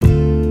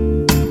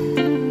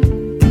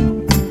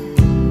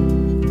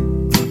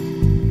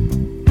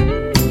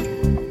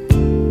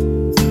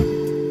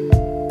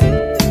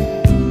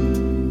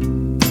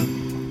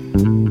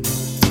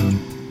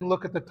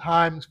at the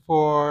times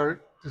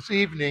for this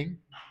evening,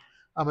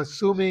 I'm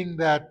assuming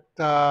that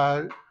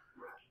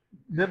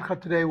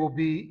Mincha today will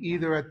be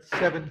either at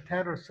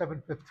 7:10 or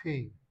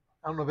 7:15.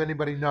 I don't know if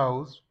anybody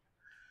knows.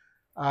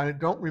 I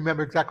don't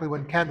remember exactly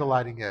when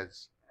candlelighting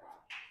is,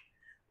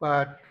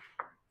 but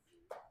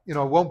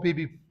won't be,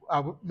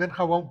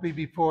 Mincha won't be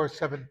before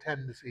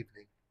 7:10 this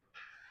evening.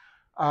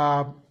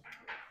 Um,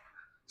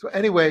 so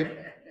anyway,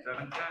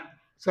 7:10.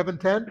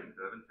 7:10.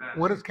 7:10.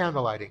 When is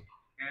candlelighting?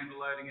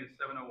 Candlelighting is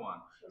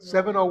 7:01.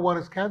 7:01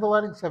 is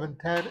candlelighting.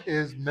 7:10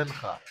 is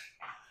Mincha.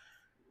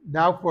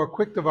 Now for a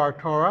quick Devar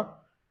Torah.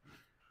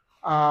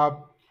 Uh,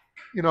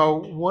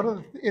 one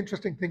of the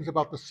interesting things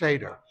about the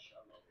Seder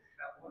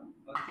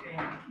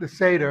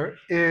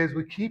is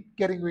we keep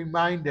getting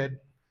reminded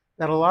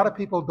that a lot of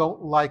people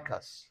don't like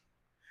us.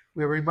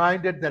 We're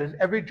reminded that in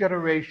every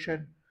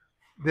generation,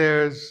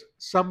 there's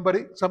some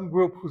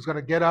group who's going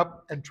to get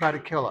up and try to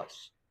kill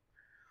us.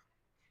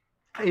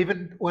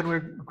 Even when we're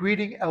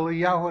greeting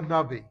Eliyahu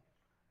Navi,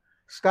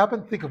 stop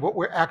and think of what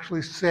we're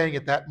actually saying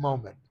at that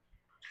moment.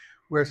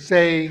 We're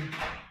saying,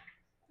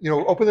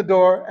 open the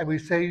door and we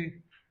say,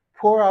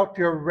 pour out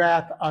your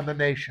wrath on the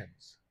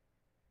nations.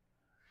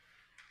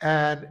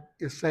 And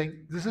is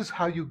saying, this is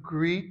how you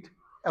greet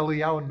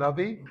Eliyahu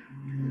Navi?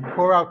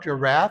 Pour out your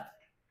wrath?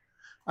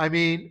 I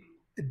mean,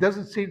 it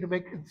seems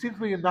to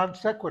be a non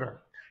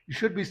sequitur. You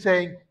should be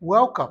saying,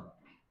 welcome,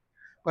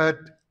 but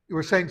you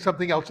were saying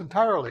something else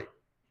entirely.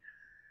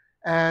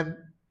 And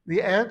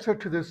the answer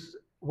to this,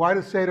 why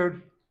the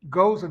Seder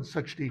goes in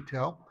such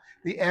detail,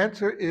 the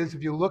answer is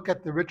if you look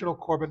at the original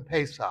Korban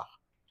Pesach,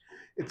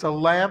 it's a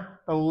lamb.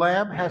 The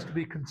lamb has to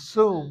be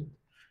consumed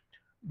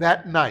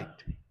that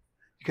night.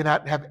 You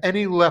cannot have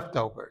any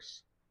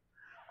leftovers.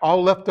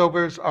 All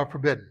leftovers are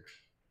forbidden.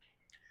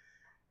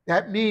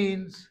 That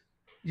means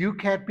you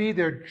can't be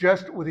there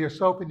just with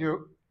yourself and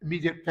your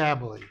immediate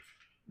family.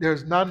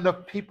 There's not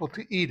enough people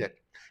to eat it.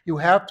 You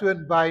have to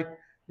invite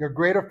your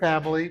greater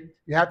family.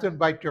 You have to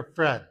invite your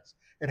friends.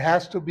 It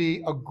has to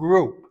be a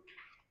group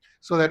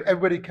so that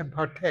everybody can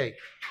partake.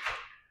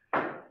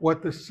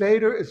 What the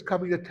Seder is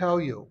coming to tell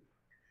you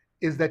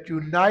is that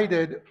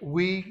united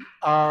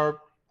we're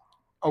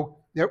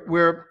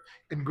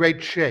in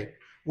great shape.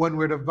 When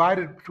we're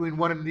divided between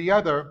one and the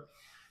other,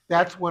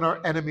 that's when our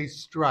enemies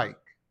strike.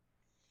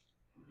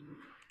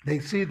 They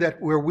see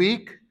that we're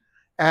weak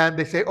and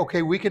they say,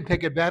 okay, we can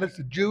take advantage.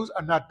 The Jews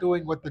are not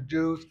doing what the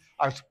Jews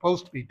are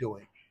supposed to be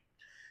doing.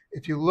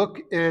 If you look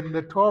in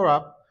the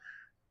Torah,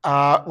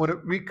 when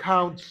it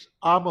recounts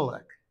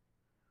Amalek,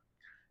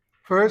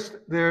 first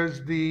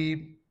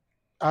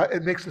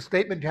it makes a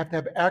statement you have to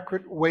have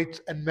accurate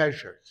weights and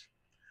measures.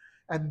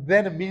 And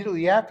then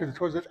immediately after, the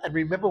Torah says, and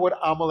remember what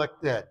Amalek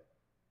did.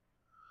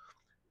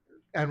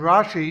 And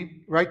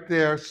Rashi, right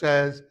there,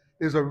 says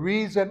there's a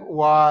reason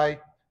why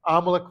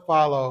Amalek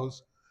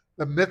follows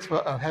the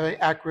mitzvah of having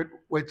accurate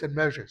weights and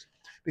measures.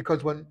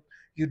 Because when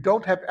you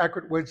don't have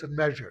accurate weights and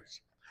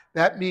measures,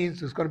 that means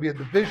there's going to be a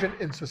division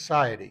in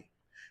society.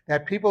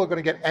 That people are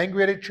going to get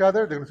angry at each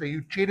other. They're going to say,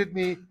 you cheated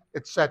me,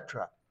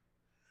 etc.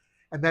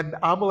 And then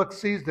Amalek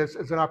sees this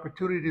as an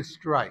opportunity to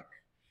strike.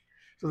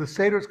 So the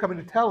Seder is coming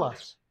to tell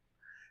us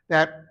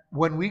that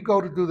when we go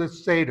to do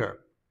this Seder,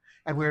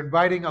 and we're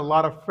inviting a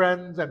lot of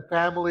friends and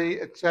family,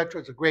 etc.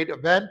 It's a great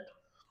event.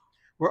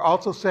 We're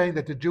also saying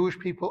that the Jewish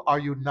people are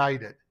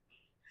united,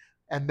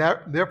 and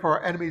therefore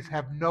our enemies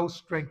have no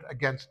strength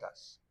against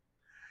us.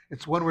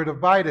 It's when we're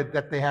divided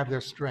that they have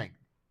their strength.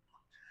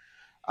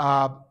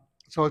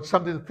 So it's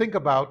something to think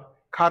about.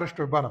 Kaddish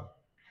Rabbanim.